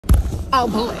Oh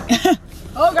boy.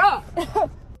 Oh God.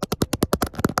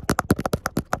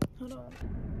 Hold on.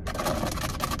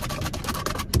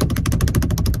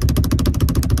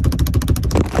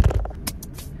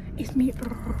 It's me.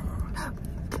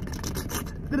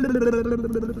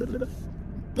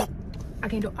 I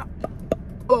can't do it.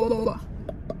 Oh.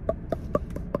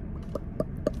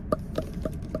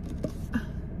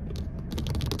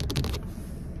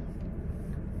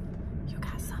 You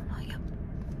got some on you.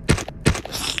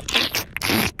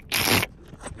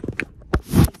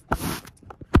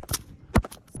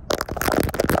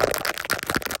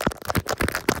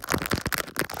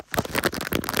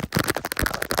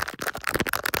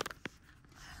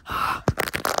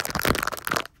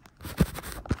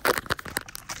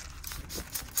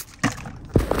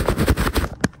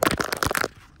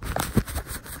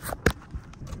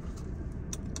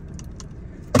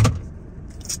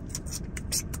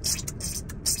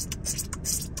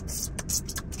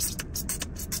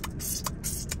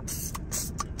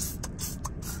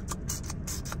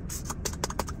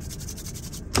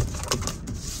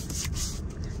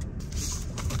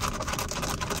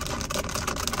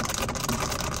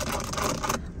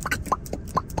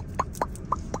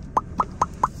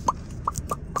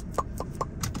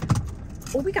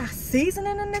 Oh, we got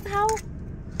seasoning in this house?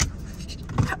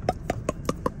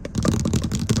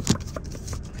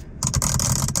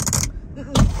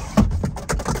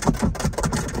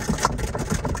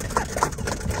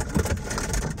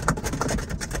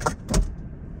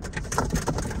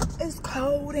 It's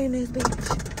cold in this bitch.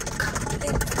 Cold in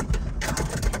this.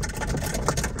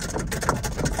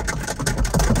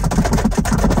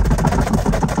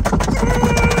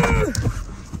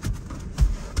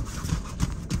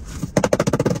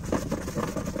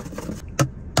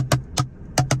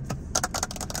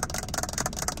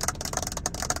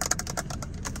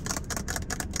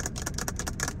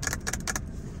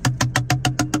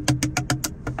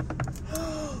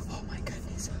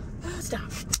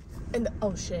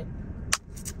 Oh shit.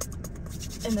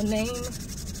 In the name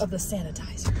of the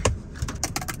sanitizer.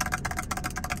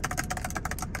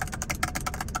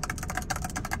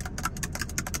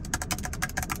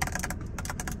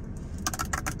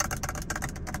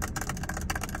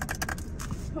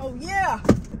 Oh yeah.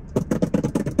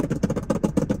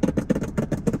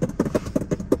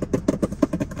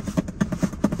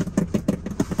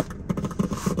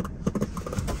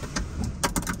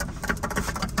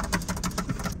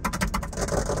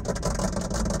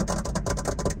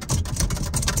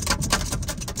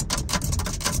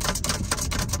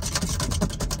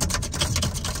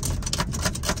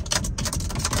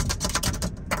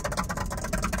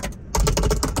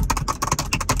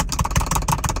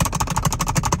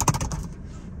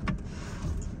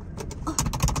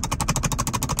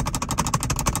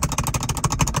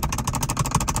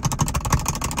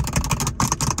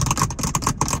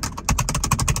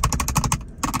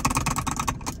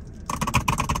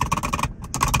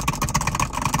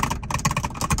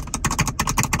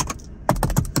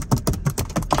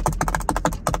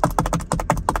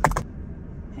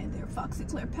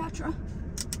 Cleopatra.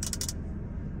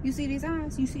 You see these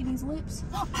eyes? You see these lips?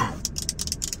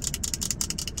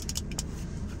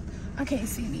 I can't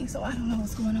see me, so I don't know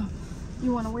what's going on.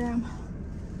 You want to wear them?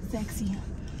 Sexy.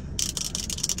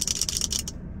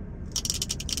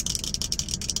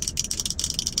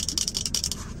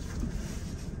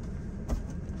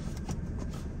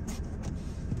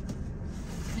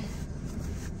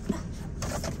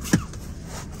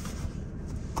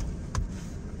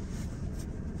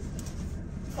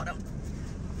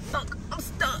 I'm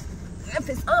stuck. If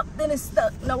it's up, then it's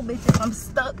stuck. No, bitch, if I'm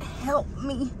stuck, help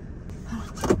me.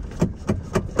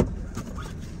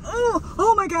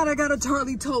 Oh my God, I got a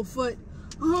Charlie toe foot.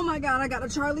 Oh my God, I got a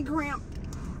Charlie cramp.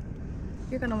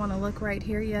 You're gonna wanna look right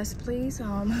here, yes, please.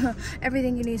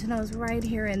 Everything you need to know is right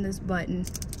here in this button.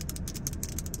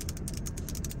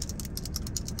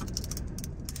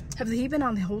 Have the heat been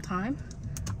on the whole time?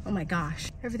 Oh my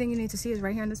gosh. Everything you need to see is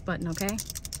right here in this button, okay?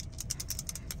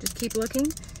 Just keep looking,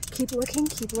 keep looking,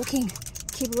 keep looking,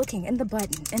 keep looking in the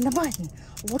button, in the button.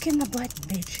 Look in the button,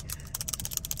 bitch.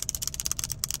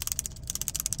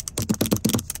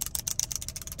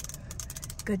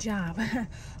 Good job.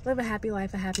 Live a happy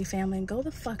life, a happy family, and go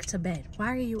the fuck to bed.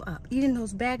 Why are you up? Eating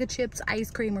those bag of chips, ice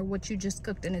cream, or what you just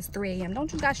cooked and it's 3 a.m.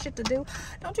 Don't you got shit to do?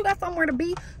 Don't you got somewhere to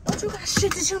be? Don't you got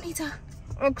shit that you need to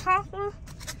accomplish?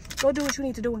 Go do what you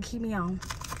need to do and keep me on.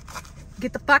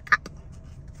 Get the fuck up.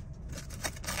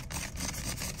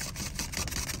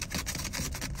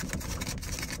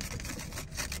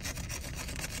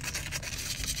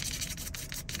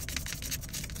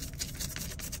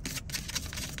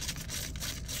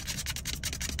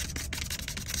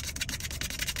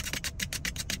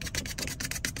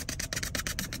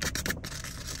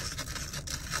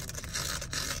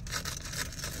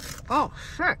 Oh,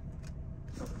 shit.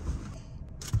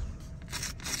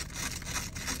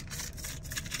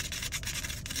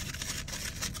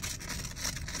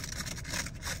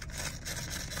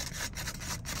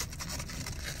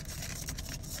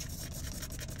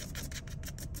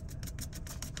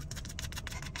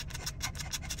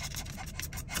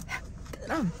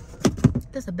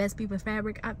 This is the best piece of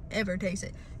fabric I've ever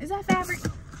tasted. Is that fabric?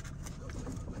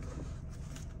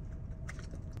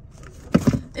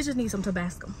 It just needs some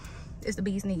Tabasco. It's the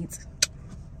bee's needs.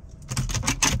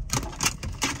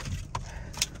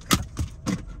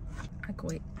 I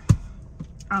quit.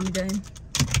 I'm done.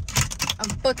 I'm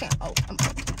fucking oh, I'm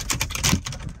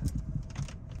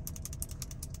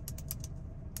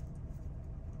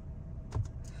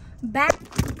back.